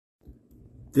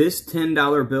This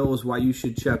 $10 bill is why you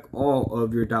should check all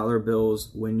of your dollar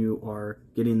bills when you are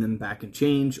getting them back in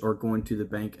change or going to the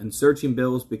bank and searching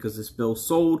bills, because this bill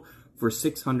sold for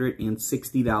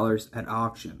 $660 at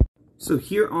auction. So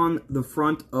here on the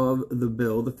front of the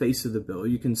bill, the face of the bill,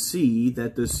 you can see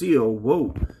that the seal,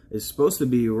 whoa, is supposed to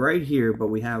be right here, but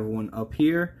we have one up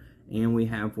here and we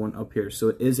have one up here. So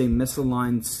it is a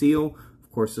misaligned seal.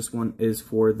 Of course, this one is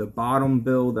for the bottom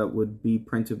bill that would be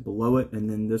printed below it, and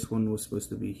then this one was supposed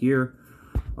to be here,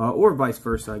 or vice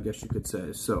versa, I guess you could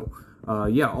say. So,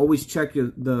 yeah, always check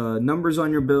the numbers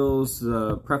on your bills,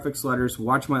 the prefix letters.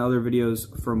 Watch my other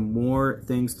videos for more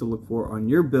things to look for on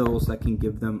your bills that can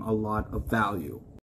give them a lot of value.